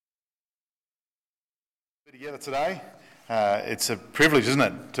Together today. It's a privilege, isn't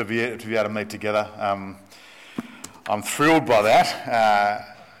it, to be able to meet together. I'm thrilled by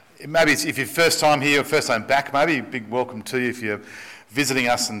that. Maybe it's, if you're first time here or first time back, maybe a big welcome to you. If you're visiting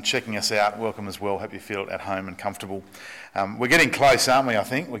us and checking us out, welcome as well. Hope you feel at home and comfortable. We're getting close, aren't we, I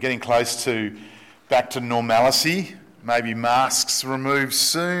think? We're getting close to back to normalcy. Maybe masks removed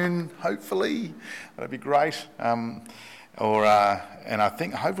soon, hopefully. That'd be great. And I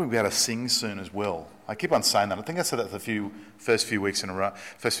think hopefully we'll be able to sing soon as well. I keep on saying that. I think I said that the first few weeks in a row,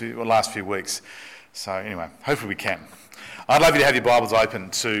 last few weeks. So anyway, hopefully we can. I'd love you to have your Bibles open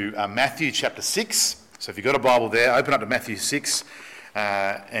to Matthew chapter 6. So if you've got a Bible there, open up to Matthew 6.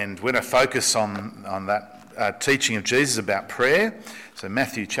 And we're going to focus on that teaching of Jesus about prayer. So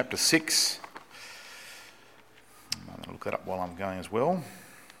Matthew chapter 6. I'm going to look that up while I'm going as well.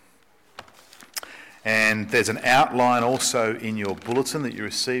 And there's an outline also in your bulletin that you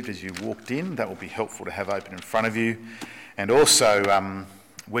received as you walked in. That will be helpful to have open in front of you. And also,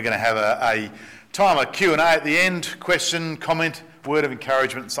 we're going to have a time of Q&A at the end, question, comment, word of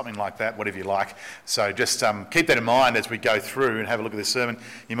encouragement, something like that, whatever you like. So just keep that in mind as we go through and have a look at this sermon.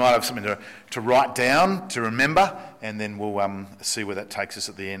 You might have something to write down, to remember, and then we'll see where that takes us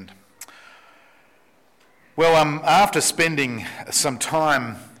at the end. Well, after spending some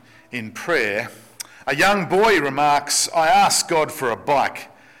time in prayer, a young boy remarks, "I asked God for a bike,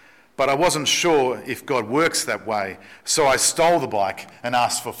 but I wasn't sure if God works that way, so I stole the bike and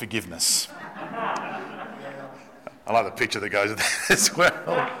asked for forgiveness." I like the picture that goes with that as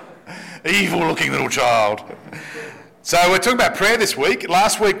well. Evil-looking little child. So we're talking about prayer this week.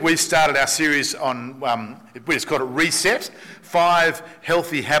 Last week we started our series on, we just called it Reset, 5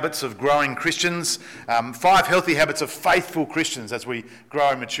 healthy habits of growing Christians, 5 healthy habits of faithful Christians as we grow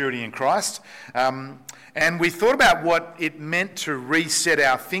in maturity in Christ. And we thought about what it meant to reset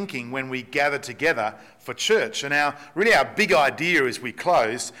our thinking when we gather together for church. And our big idea as we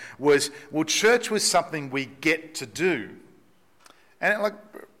closed was, well, church was something we get to do. And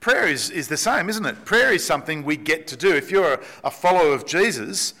prayer is the same, isn't it? Prayer is something we get to do. If you're a follower of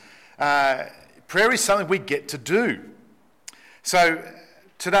Jesus, prayer is something we get to do. So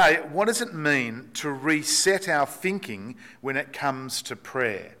today, what does it mean to reset our thinking when it comes to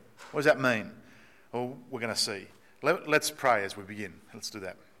prayer? What does that mean? Well, we're going to see. Let's pray as we begin. Let's do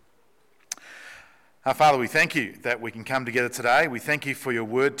that. Our Father, we thank you that we can come together today. We thank you for your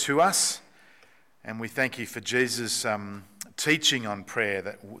word to us. And we thank you for Jesus' teaching on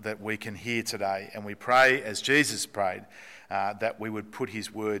prayer that we can hear today. And we pray, as Jesus prayed, that we would put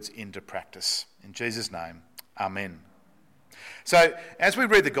his words into practice. In Jesus' name, amen. So, as we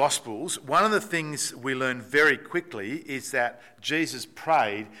read the Gospels, one of the things we learn very quickly is that Jesus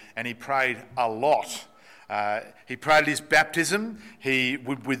prayed, and he prayed a lot. He prayed at his baptism. He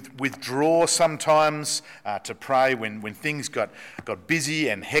would withdraw sometimes to pray when things got busy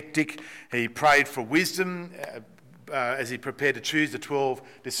and hectic. He prayed for wisdom as he prepared to choose the 12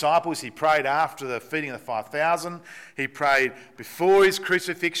 disciples. He prayed after the feeding of the 5,000. He prayed before his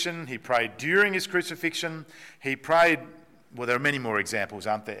crucifixion. He prayed during his crucifixion. He prayed, well, there are many more examples,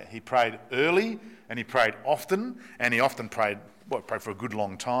 aren't there? He prayed early, and he prayed often, and he often prayed for a good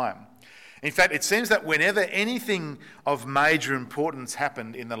long time. In fact, it seems that whenever anything of major importance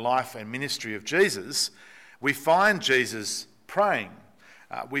happened in the life and ministry of Jesus, we find Jesus praying.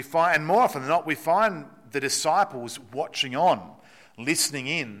 And more often than not, we find the disciples watching on, listening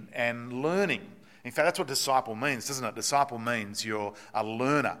in and learning. In fact, that's what disciple means, doesn't it? Disciple means you're a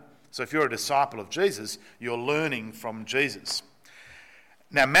learner. So if you're a disciple of Jesus, you're learning from Jesus.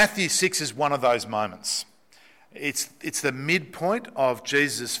 Now, Matthew 6 is one of those moments. It's the midpoint of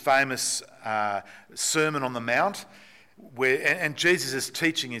Jesus' famous Sermon on the Mount, and Jesus is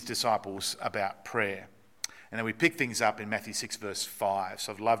teaching his disciples about prayer. And then we pick things up in Matthew 6 verse 5.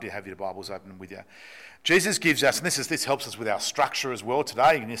 So I'd love to have your Bibles open with you. Jesus gives us, and this helps us with our structure as well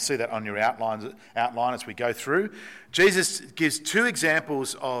today. You can see that on your outline as we go through. Jesus gives 2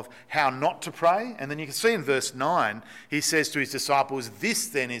 examples of how not to pray. And then you can see in verse 9, he says to his disciples, "This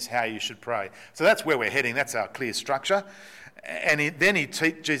then is how you should pray." So that's where we're heading. That's our clear structure. And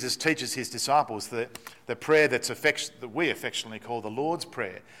Jesus teaches his disciples the prayer that we affectionately call the Lord's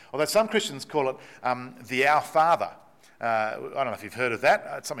Prayer. Although some Christians call it the Our Father. I don't know if you've heard of that.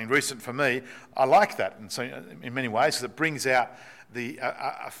 It's something recent for me. I like that in many ways, because it brings out the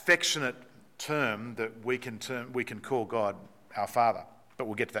affectionate term that we can call God our Father. But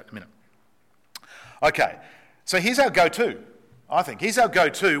we'll get to that in a minute. Okay, so here's our go-to. I think here's our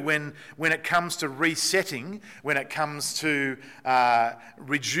go-to when it comes to resetting, when it comes to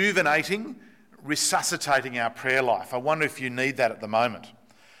rejuvenating, resuscitating our prayer life. I wonder if you need that at the moment.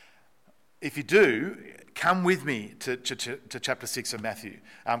 If you do, come with me to chapter 6 of Matthew.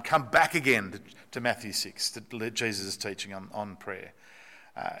 Come back again to Matthew 6, to Jesus' teaching on prayer.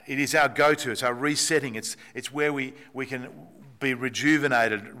 It is our go-to, it's our resetting, it's where we can be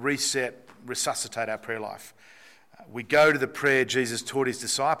rejuvenated, reset, resuscitate our prayer life. We go to the prayer Jesus taught his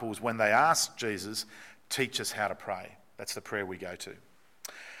disciples when they asked Jesus, teach us how to pray. That's the prayer we go to.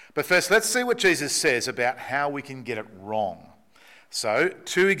 But first, let's see what Jesus says about how we can get it wrong. So,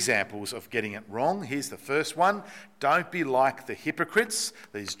 2 examples of getting it wrong. Here's the first one. Don't be like the hypocrites,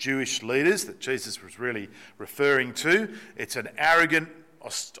 these Jewish leaders that Jesus was really referring to. It's an arrogant,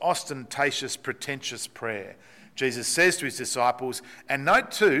 ostentatious, pretentious prayer. Jesus says to his disciples, and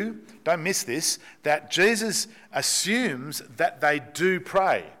note too, don't miss this, that Jesus assumes that they do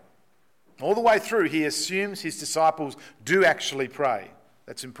pray. All the way through, he assumes his disciples do actually pray.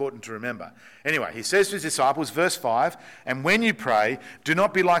 That's important to remember. Anyway, he says to his disciples, verse 5, and when you pray, do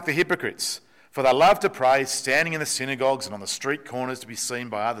not be like the hypocrites, for they love to pray standing in the synagogues and on the street corners to be seen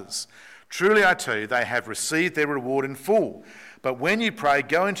by others. Truly I tell you, they have received their reward in full. But when you pray,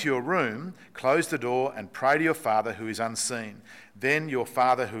 go into your room, close the door, and pray to your Father who is unseen. Then your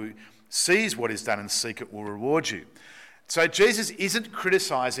Father who sees what is done in secret will reward you. So Jesus isn't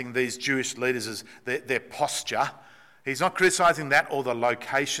criticising these Jewish leaders as their posture. He's not criticising that or the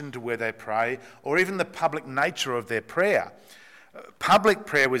location to where they pray or even the public nature of their prayer. Public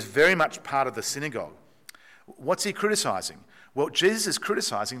prayer was very much part of the synagogue. What's he criticising? Well, Jesus is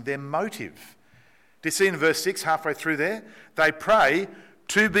criticising their motive. Do you see in verse 6, halfway through there? They pray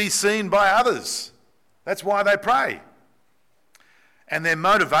to be seen by others. That's why they pray. And their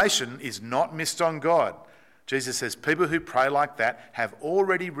motivation is not missed on God. Jesus says people who pray like that have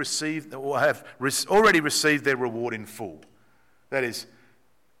already received their reward in full. That is,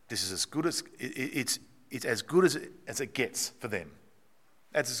 this is as good as it's as good as it gets for them.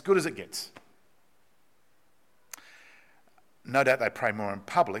 That's as good as it gets. No doubt they pray more in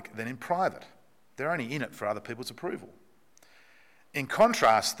public than in private. They're only in it for other people's approval. In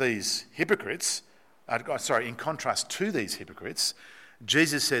contrast to these hypocrites,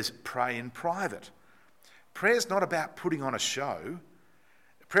 Jesus says pray in private. Prayer is not about putting on a show.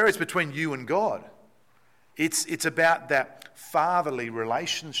 Prayer is between you and God. It's about that fatherly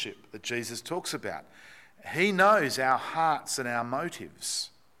relationship that Jesus talks about. He knows our hearts and our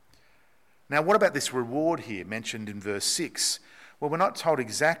motives. Now, what about this reward here mentioned in verse 6? Well, we're not told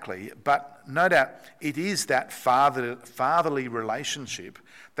exactly, but no doubt it is that fatherly relationship,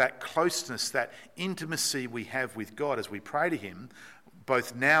 that closeness, that intimacy we have with God as we pray to him,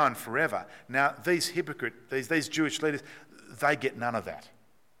 both now and forever. Now, these Jewish leaders, they get none of that.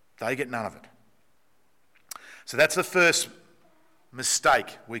 They get none of it. So that's the first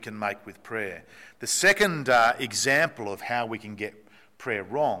mistake we can make with prayer. The second example of how we can get prayer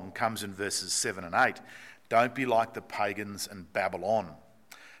wrong comes in verses 7 and 8. Don't be like the pagans and Babylon.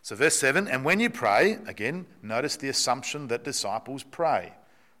 So verse 7, and when you pray, again, notice the assumption that disciples pray.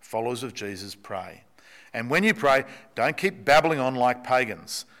 Followers of Jesus pray. And when you pray, don't keep babbling on like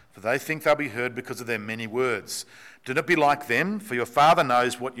pagans, for they think they'll be heard because of their many words. Do not be like them, for your Father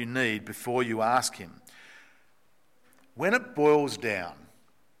knows what you need before you ask him. When it boils down,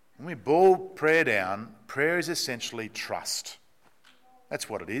 when we boil prayer down, prayer is essentially trust. That's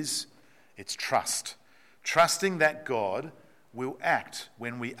what it is. It's trust. Trusting that God will act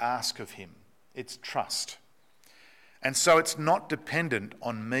when we ask of him. It's trust. And so it's not dependent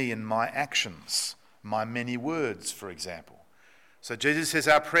on me and my actions. My many words, for example. So Jesus says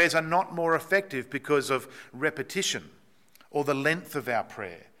our prayers are not more effective because of repetition or the length of our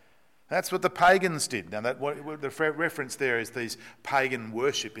prayer. That's what the pagans did. Now, the reference there is these pagan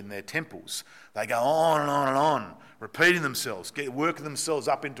worship in their temples. They go on and on and on, repeating themselves, working themselves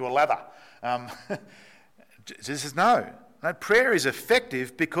up into a ladder. Jesus says no, prayer is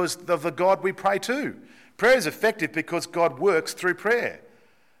effective because of the God we pray to. Prayer is effective because God works through prayer.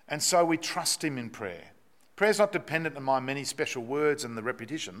 And so we trust him in prayer. Prayer is not dependent on my many special words and the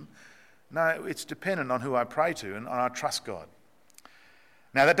repetition. No, it's dependent on who I pray to, and I trust God.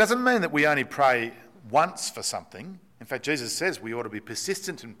 Now, that doesn't mean that we only pray once for something. In fact, Jesus says we ought to be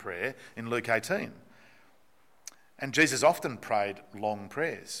persistent in prayer in Luke 18. And Jesus often prayed long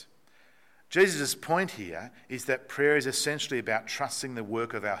prayers. Jesus' point here is that prayer is essentially about trusting the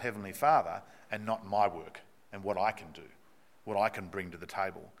work of our Heavenly Father and not my work and what I can do, what I can bring to the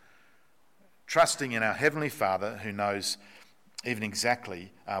table. Trusting in our Heavenly Father who knows even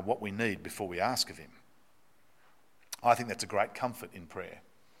exactly what we need before we ask of him. I think that's a great comfort in prayer.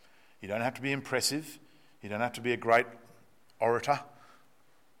 You don't have to be impressive. You don't have to be a great orator.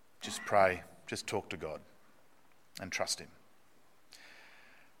 Just pray. Just talk to God and trust him.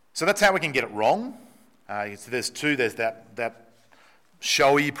 So that's how we can get it wrong. So there's two. There's that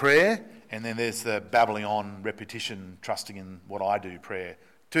showy prayer, and then there's the babbling on, repetition, trusting in what I do prayer.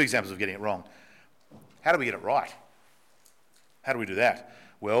 Two examples of getting it wrong. How do we get it right? How do we do that?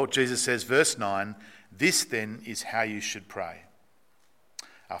 Well, Jesus says, verse 9, "This then is how you should pray.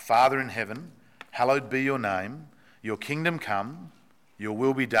 Our Father in heaven, hallowed be your name. Your kingdom come, your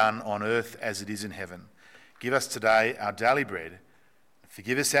will be done on earth as it is in heaven. Give us today our daily bread.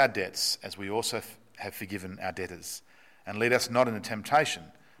 Forgive us our debts as we also have forgiven our debtors. And lead us not into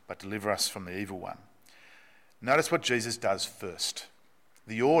temptation, but deliver us from the evil one." Notice what Jesus does first.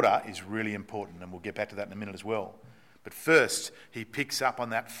 The order is really important, and we'll get back to that in a minute as well. But first, he picks up on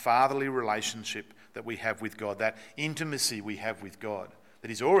that fatherly relationship that we have with God, that intimacy we have with God, that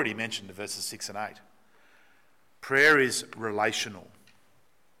he's already mentioned in verses 6 and 8. Prayer is relational.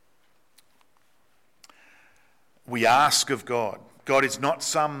 We ask of God. God is not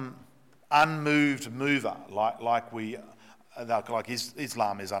some unmoved mover like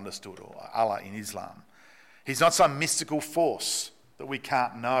Islam is understood, or Allah in Islam. He's not some mystical force that we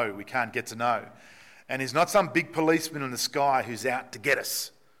can't know, we can't get to know. And he's not some big policeman in the sky who's out to get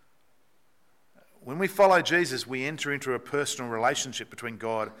us. When we follow Jesus, we enter into a personal relationship between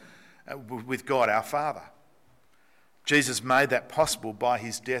God, with God our Father. Jesus made that possible by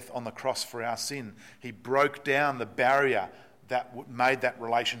his death on the cross for our sin. He broke down the barrier that made that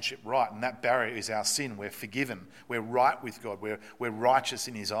relationship right, and that barrier is our sin. We're forgiven. We're right with God. We're righteous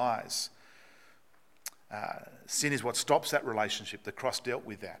in his eyes. Sin is what stops that relationship. The cross dealt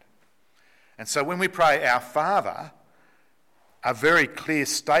with that. And so when we pray, "Our Father," a very clear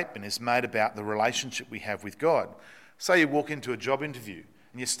statement is made about the relationship we have with God. Say you walk into a job interview,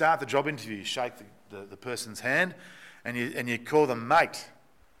 and you start the job interview, you shake the person's hand, and you call them mate,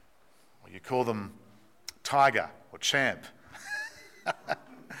 or you call them tiger or champ.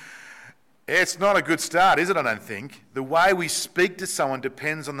 It's not a good start, is it? I don't think. The way we speak to someone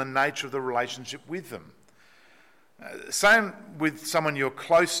depends on the nature of the relationship with them. Same with someone you're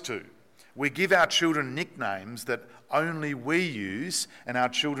close to. We give our children nicknames that only we use, and our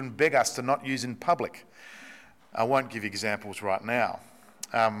children beg us to not use in public. I won't give examples right now.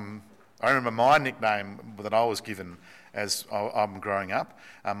 I remember my nickname that I was given as I'm growing up.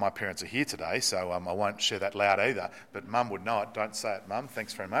 My parents are here today, so I won't share that loud either, but Mum would know it. Don't say it, Mum.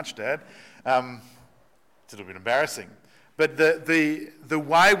 Thanks very much, Dad. It's a little bit embarrassing. But the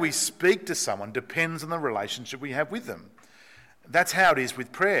way we speak to someone depends on the relationship we have with them. That's how it is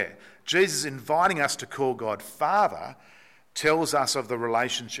with prayer. Jesus inviting us to call God Father tells us of the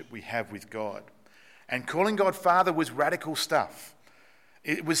relationship we have with God. And calling God Father was radical stuff.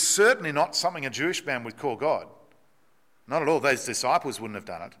 It was certainly not something a Jewish man would call God. Not at all. Those disciples wouldn't have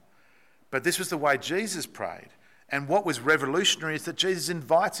done it. But this was the way Jesus prayed. And what was revolutionary is that Jesus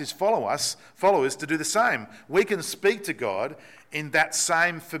invites his followers to do the same. We can speak to God in that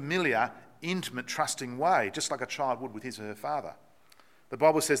same familiar, intimate, trusting way, just like a child would with his or her father. The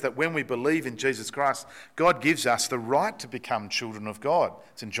Bible says that when we believe in Jesus Christ, God gives us the right to become children of God.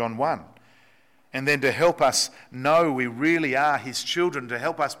 It's in John 1. And then to help us know we really are his children, to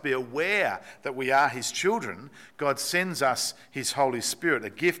help us be aware that we are his children, God sends us his Holy Spirit, a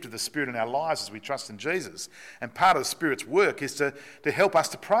gift of the Spirit in our lives as we trust in Jesus. And part of the Spirit's work is to help us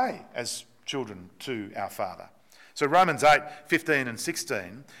to pray as children to our Father. So Romans 8:15 and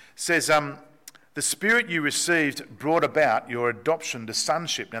 16 says, "The Spirit you received brought about your adoption to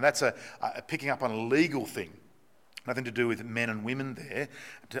sonship." Now that's a picking up on a legal thing. Nothing to do with men and women there.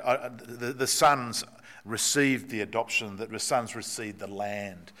 The sons received the adoption, the sons received the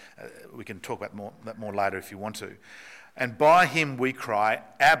land. We can talk about that more later if you want to. And by him we cry,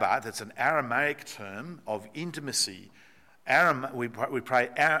 Abba. That's an Aramaic term of intimacy. We pray,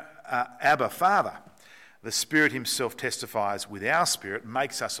 Abba, Father. The Spirit himself testifies with our spirit,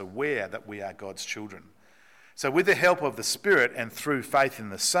 makes us aware that we are God's children. So with the help of the Spirit and through faith in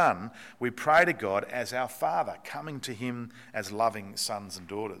the Son, we pray to God as our Father, coming to him as loving sons and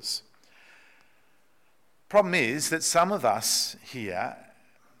daughters. Problem is that some of us here,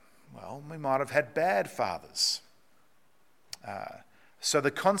 we might have had bad fathers. So the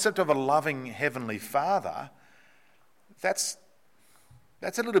concept of a loving heavenly Father, that's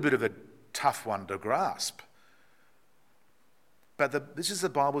a little bit of a tough one to grasp. But this is the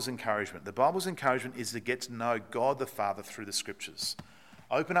Bible's encouragement. The Bible's encouragement is to get to know God the Father through the Scriptures.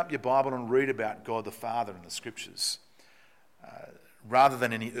 Open up your Bible and read about God the Father in the Scriptures, rather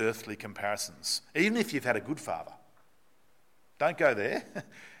than any earthly comparisons. Even if you've had a good father. Don't go there.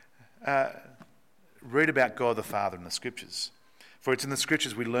 Read about God the Father in the Scriptures. For it's in the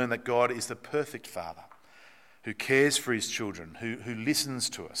Scriptures we learn that God is the perfect Father, who cares for his children, who listens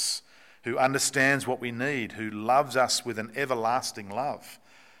to us, who understands what we need, who loves us with an everlasting love,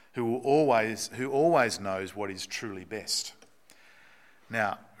 who always knows what is truly best.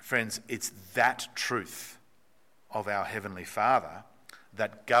 Now, friends, it's that truth of our Heavenly Father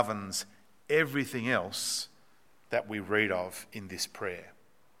that governs everything else that we read of in this prayer.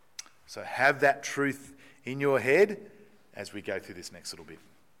 So have that truth in your head as we go through this next little bit.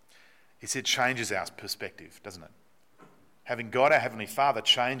 It changes our perspective, doesn't it? Having God, our Heavenly Father,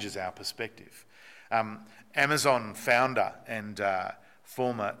 changes our perspective. Amazon founder and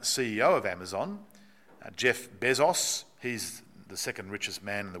former CEO of Amazon, Jeff Bezos, he's the second richest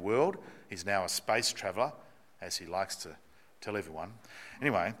man in the world. He's now a space traveller, as he likes to tell everyone.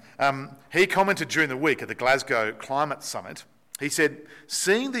 Anyway, he commented during the week at the Glasgow Climate Summit. He said,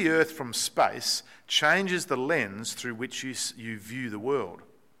 "Seeing the Earth from space changes the lens through which you view the world."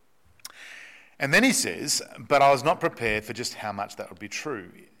 And then he says, "But I was not prepared for just how much that would be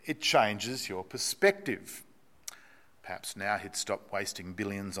true. It changes your perspective." Perhaps now he'd stop wasting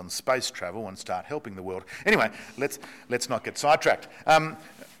billions on space travel and start helping the world. Anyway, let's not get sidetracked.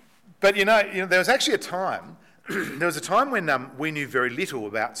 But you know, there was actually a time. There was a time when we knew very little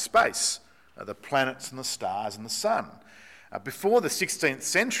about space, the planets and the stars and the sun. Before the 16th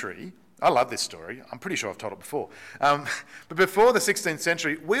century, I love this story. I'm pretty sure I've told it before. But before the 16th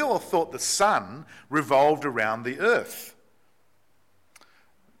century, we all thought the sun revolved around the Earth.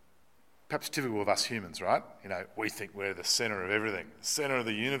 Perhaps typical of us humans, right? You know, we think we're the centre of everything, the centre of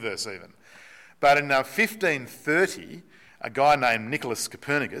the universe even. But in 1530, a guy named Nicholas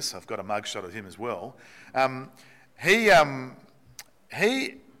Copernicus, I've got a mugshot of him as well, he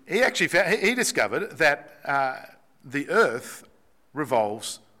discovered that the Earth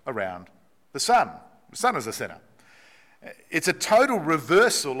revolves around the sun. The sun is the centre. It's a total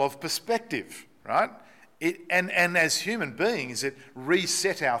reversal of perspective, right? And as human beings, it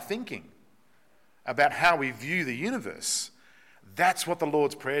reset our thinking about how we view the universe. That's what the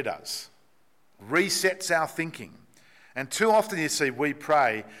Lord's Prayer does. Resets our thinking. And too often you see we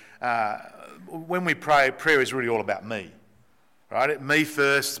pray, when we pray, prayer is really all about me, right? Me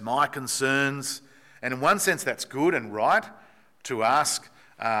first, my concerns. And in one sense that's good and right to ask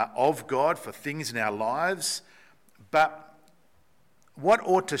of God for things in our lives. But what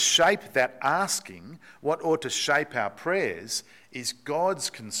ought to shape that asking, what ought to shape our prayers, is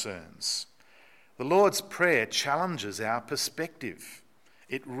God's concerns. The Lord's Prayer challenges our perspective.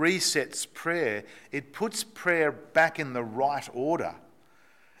 It resets prayer. It puts prayer back in the right order.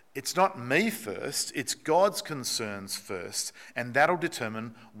 It's not me first, it's God's concerns first, and that'll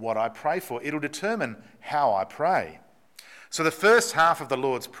determine what I pray for. It'll determine how I pray. So the first half of the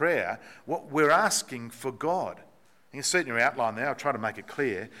Lord's Prayer, what we're asking for God. You can see it in your outline there. I'll try to make it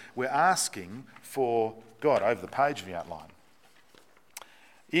clear. We're asking for God over the page of the outline.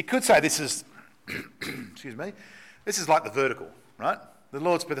 You could say this is, excuse me, this is like the vertical, right? The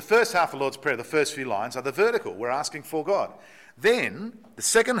Lord's Prayer, the first half of the Lord's Prayer, the first few lines are the vertical. We're asking for God. Then, the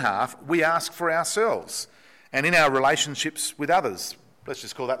second half, we ask for ourselves and in our relationships with others. Let's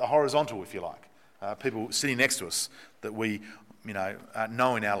just call that the horizontal, if you like. People sitting next to us that we know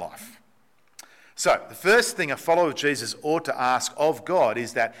in our life. So, the first thing a follower of Jesus ought to ask of God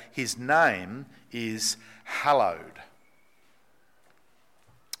is that his name is hallowed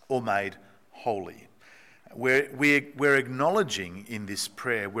or made holy. We're acknowledging in this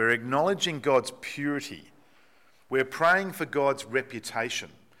prayer, we're acknowledging God's purity. We're praying for God's reputation.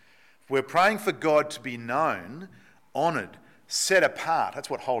 We're praying for God to be known, honoured, set apart. That's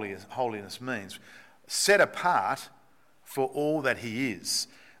what holiness means. Set apart for all that he is.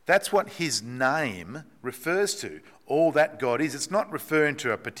 That's what his name refers to, all that God is. It's not referring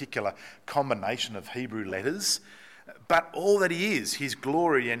to a particular combination of Hebrew letters, but all that he is, his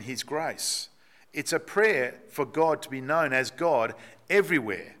glory and his grace. It's a prayer for God to be known as God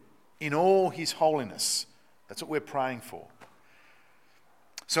everywhere, in all his holiness. That's what we're praying for.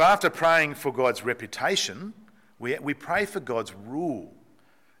 So after praying for God's reputation, we pray for God's rule.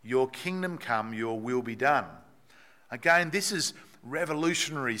 Your kingdom come, your will be done. Again, this is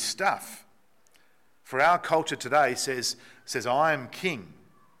revolutionary stuff. For our culture today says I am king.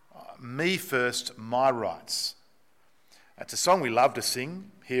 Me first, my rights. It's a song we love to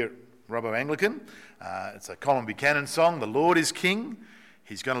sing here at Robbo Anglican. It's a Colin Buchanan song. The Lord is king.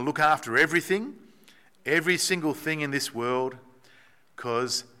 He's going to look after everything, every single thing in this world,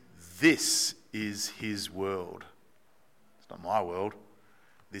 because this is his world. It's not my world.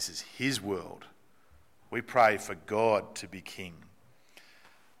 This is his world. We pray for God to be king.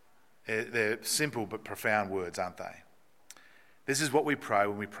 They're simple but profound words, aren't they? This is what we pray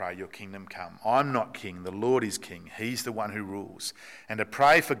when we pray, your kingdom come. I'm not king, the Lord is king. He's the one who rules. And to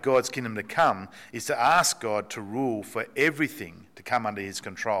pray for God's kingdom to come is to ask God to rule for everything to come under his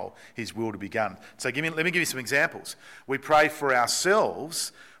control, his will to be done. So let me give you some examples. We pray for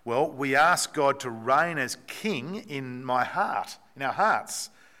ourselves. Well, we ask God to reign as king in my heart, in our hearts,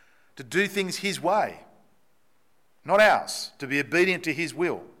 to do things his way, not ours, to be obedient to his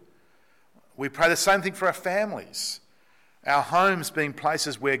will. We pray the same thing for our families. Our homes being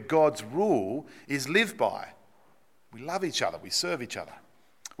places where God's rule is lived by. We love each other, we serve each other.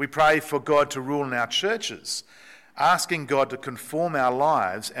 We pray for God to rule in our churches, asking God to conform our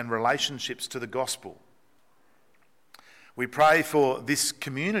lives and relationships to the gospel. We pray for this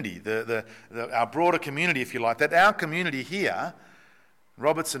community, our broader community, if you like, that our community here,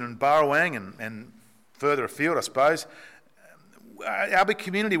 Robertson and Burrawang and further afield, I suppose, our big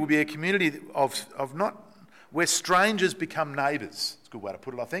community will be a community of not where strangers become neighbours. It's a good way to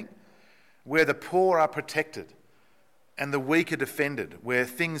put it, I think. Where the poor are protected and the weak are defended, where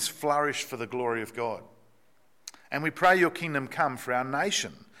things flourish for the glory of God. And we pray your kingdom come for our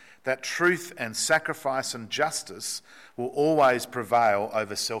nation, that truth and sacrifice and justice will always prevail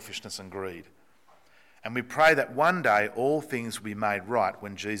over selfishness and greed. And we pray that one day all things will be made right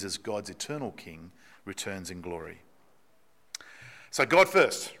when Jesus, God's eternal King, returns in glory. So God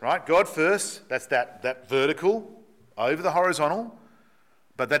first, right? God first, that's that vertical over the horizontal,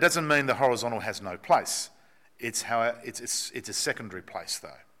 but that doesn't mean the horizontal has no place. It's a secondary place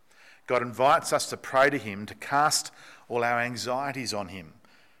though. God invites us to pray to him, to cast all our anxieties on him.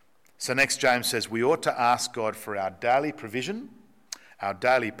 So next James says we ought to ask God for our daily provision, our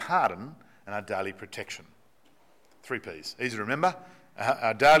daily pardon, and our daily protection. 3 P's, easy to remember.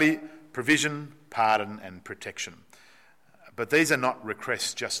 Our daily provision, pardon, and protection. But these are not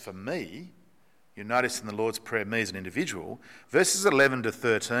requests just for me. You notice in the Lord's Prayer, me as an individual, verses 11 to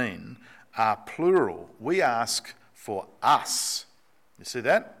 13 are plural. We ask for us. You see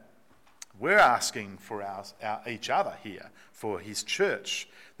that? We're asking for each other here, for his church.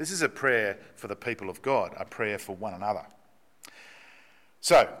 This is a prayer for the people of God, a prayer for one another.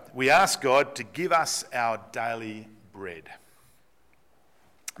 So, we ask God to give us our daily bread.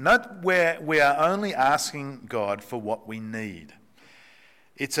 Note where we are only asking God for what we need.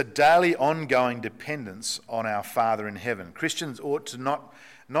 It's a daily ongoing dependence on our Father in heaven. Christians ought to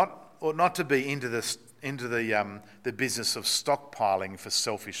not to be into the business of stockpiling for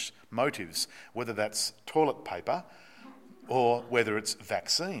selfish motives, whether that's toilet paper or whether it's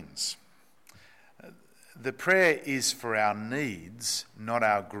vaccines. The prayer is for our needs, not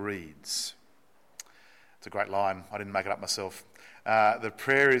our greeds. It's a great line. I didn't make it up myself. The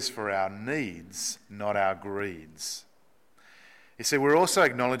prayer is for our needs, not our greeds. You see, we're also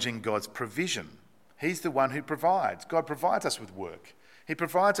acknowledging God's provision. He's the one who provides. God provides us with work. He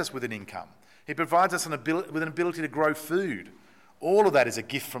provides us with an income. He provides us with an ability to grow food. All of that is a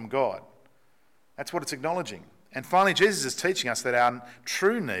gift from God. That's what it's acknowledging. And finally, Jesus is teaching us that our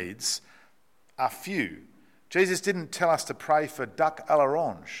true needs are few. Jesus didn't tell us to pray for duck à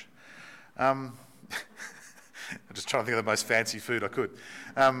l'orange. I'm just trying to think of the most fancy food I could.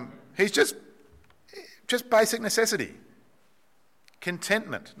 He's just basic necessity.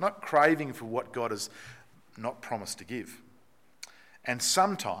 Contentment, not craving for what God has not promised to give. And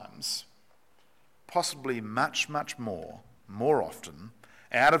sometimes, possibly much, much more often,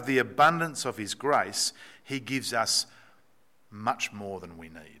 out of the abundance of his grace, he gives us much more than we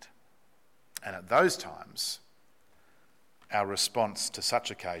need. And at those times, our response to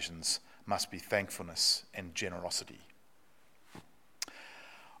such occasions must be thankfulness and generosity.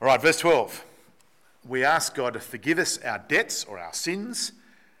 All right, verse 12. We ask God to forgive us our debts or our sins,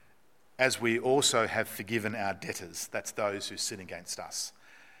 as we also have forgiven our debtors. That's those who sin against us.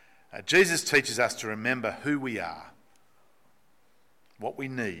 Jesus teaches us to remember who we are, what we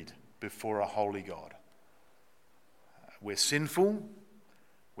need before a holy God. We're sinful,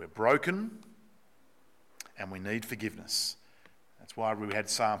 we're broken, and we need forgiveness. That's why we had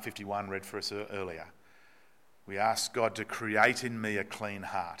Psalm 51 read for us earlier. We ask God to create in me a clean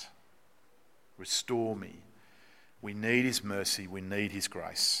heart. Restore me. We need his mercy, we need his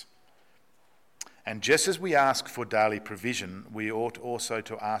grace. And just as we ask for daily provision, we ought also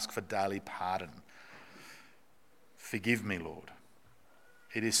to ask for daily pardon. Forgive me, Lord.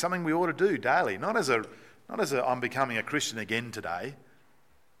 It is something we ought to do daily, not as a I'm becoming a Christian again today.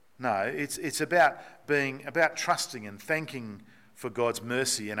 No, it's about trusting and thanking for God's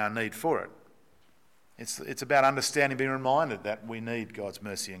mercy and our need for it. It's about understanding, being reminded that we need God's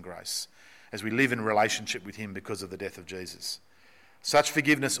mercy and grace as we live in relationship with him because of the death of Jesus. Such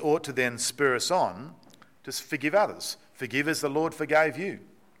forgiveness ought to then spur us on Just forgive others. Forgive as the Lord forgave you.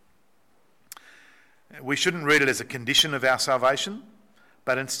 We shouldn't read it as a condition of our salvation,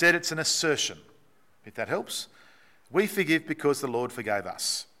 but instead it's an assertion, if that helps. We forgive because the Lord forgave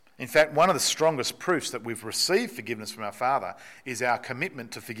us. In fact, one of the strongest proofs that we've received forgiveness from our Father is our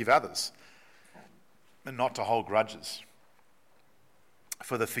commitment to forgive others and not to hold grudges.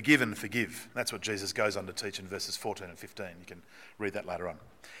 For the forgiven forgive. That's what Jesus goes on to teach in verses 14 and 15. You can read that later on.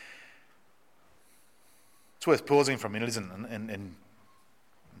 It's worth pausing for a minute, isn't it, and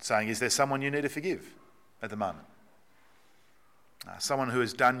saying, is there someone you need to forgive at the moment? Someone who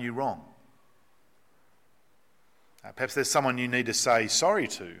has done you wrong. Perhaps there's someone you need to say sorry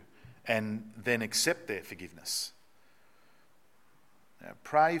to and then accept their forgiveness.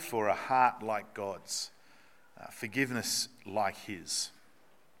 Pray for a heart like God's, forgiveness like his.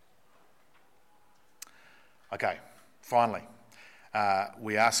 Okay, finally,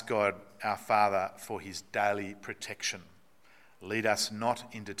 we ask God, our Father, for his daily protection. Lead us not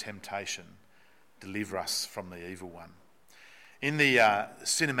into temptation. Deliver us from the evil one. In the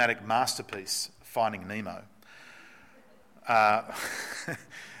cinematic masterpiece, Finding Nemo,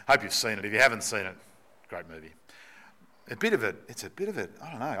 hope you've seen it. If you haven't seen it, great movie. It's a bit of it,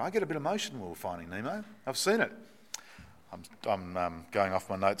 I don't know, I get a bit emotional with Finding Nemo. I've seen it. I'm going off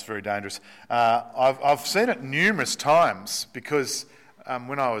my notes, very dangerous. I've seen it numerous times because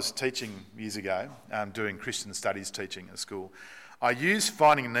when I was teaching years ago, doing Christian studies teaching at school, I used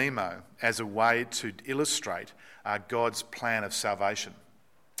Finding Nemo as a way to illustrate God's plan of salvation.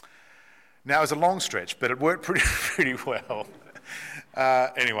 Now, it was a long stretch, but it worked pretty well.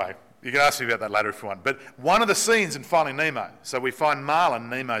 Anyway, you can ask me about that later if you want. But one of the scenes in Finding Nemo, so we find Marlin,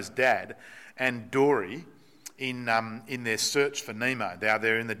 Nemo's dad, and Dory in their search for Nemo.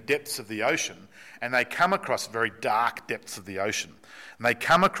 They're in the depths of the ocean, and they come across very dark depths of the ocean. And they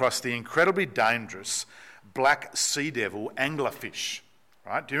come across the incredibly dangerous black sea devil anglerfish.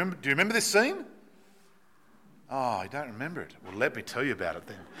 Right? Do you remember this scene? Oh, you don't remember it? Well, let me tell you about it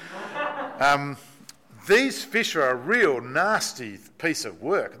then. These fish are a real nasty piece of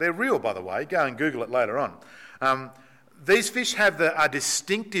work. They're real, by the way. Go and Google it later on. These fish have a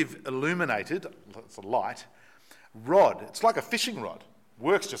distinctive illuminated, it's a light, rod. It's like a fishing rod.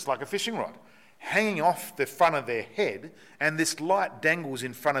 Works just like a fishing rod. Hanging off the front of their head, and this light dangles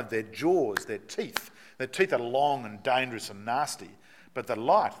in front of their jaws, their teeth. Their teeth are long and dangerous and nasty. But the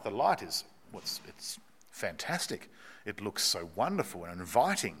light is, it's fantastic. It looks so wonderful and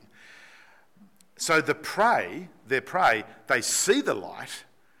inviting. So their prey, they see the light,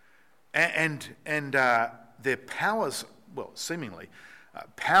 and their powers, seemingly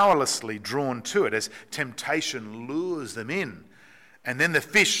powerlessly drawn to it as temptation lures them in. And then the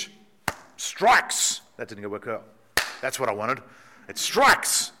fish strikes. That didn't work out. That's what I wanted. It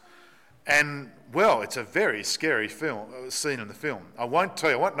strikes. And, it's a very scary scene in the film. I won't tell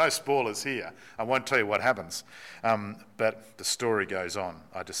you, no spoilers here. I won't tell you what happens. But the story goes on.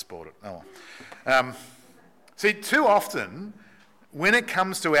 I just spoiled it. Oh well. See, too often, when it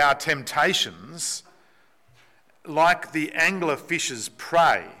comes to our temptations, like the anglerfish's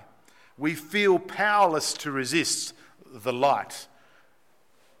prey, we feel powerless to resist the light.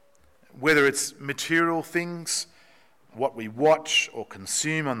 Whether it's material things, what we watch or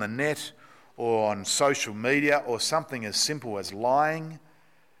consume on the net or on social media, or something as simple as lying.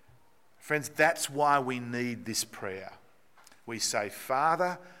 Friends, that's why we need this prayer. We say,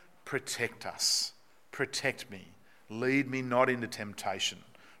 Father, protect us. Protect me. Lead me not into temptation.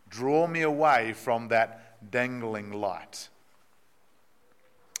 Draw me away from that dangling light.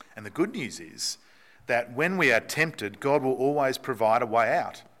 And the good news is that when we are tempted, God will always provide a way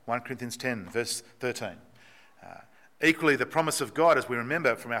out. 1 Corinthians 10, verse 13. Equally, the promise of God, as we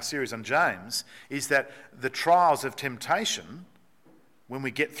remember from our series on James, is that the trials of temptation, when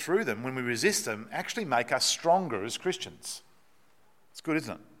we get through them, when we resist them, actually make us stronger as Christians. It's good,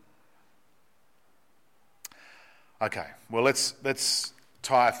 isn't it? Okay, well, let's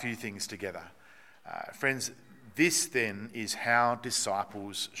tie a few things together. Friends, this then is how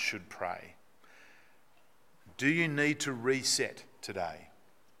disciples should pray. Do you need to reset today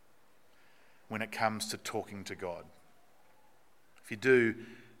when it comes to talking to God? If you do,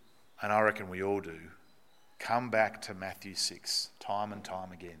 and I reckon we all do, come back to Matthew 6 time and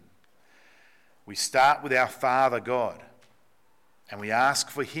time again. We start with our Father God, and we ask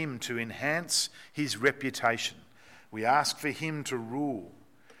for him to enhance his reputation. We ask for him to rule.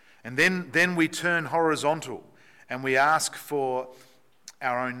 And then we turn horizontal and we ask for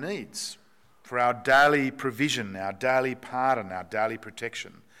our own needs, for our daily provision, our daily pardon, our daily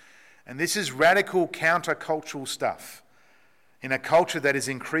protection. And this is radical countercultural stuff. In a culture that is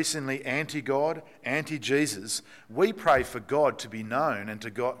increasingly anti-God, anti-Jesus, we pray for God to be known and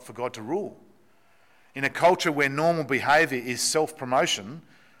for God to rule. In a culture where normal behaviour is self-promotion,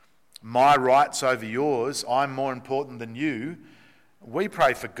 my rights over yours, I'm more important than you, we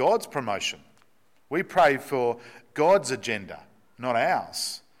pray for God's promotion. We pray for God's agenda, not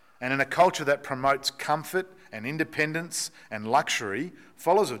ours. And in a culture that promotes comfort and independence and luxury,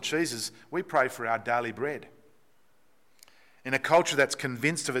 followers of Jesus, we pray for our daily bread. In a culture that's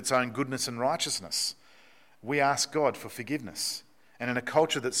convinced of its own goodness and righteousness, we ask God for forgiveness. And in a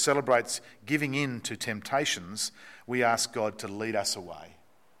culture that celebrates giving in to temptations, we ask God to lead us away.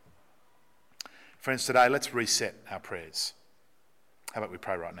 Friends, today let's reset our prayers. How about we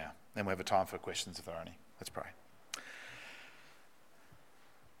pray right now? Then we have a time for questions if there are any. Let's pray.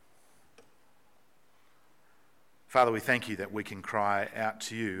 Father, we thank you that we can cry out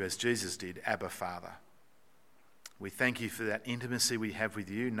to you as Jesus did, Abba, Father. We thank you for that intimacy we have with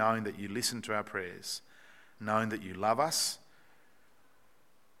you, knowing that you listen to our prayers, knowing that you love us,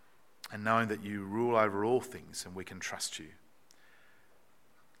 and knowing that you rule over all things and we can trust you.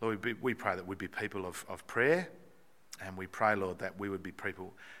 Lord, we pray that we'd be people of prayer, and we pray, Lord, that we would be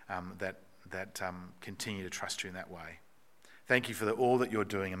people that continue to trust you in that way. Thank you for all that you're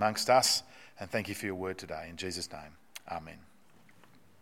doing amongst us, and thank you for your word today. In Jesus' name, amen.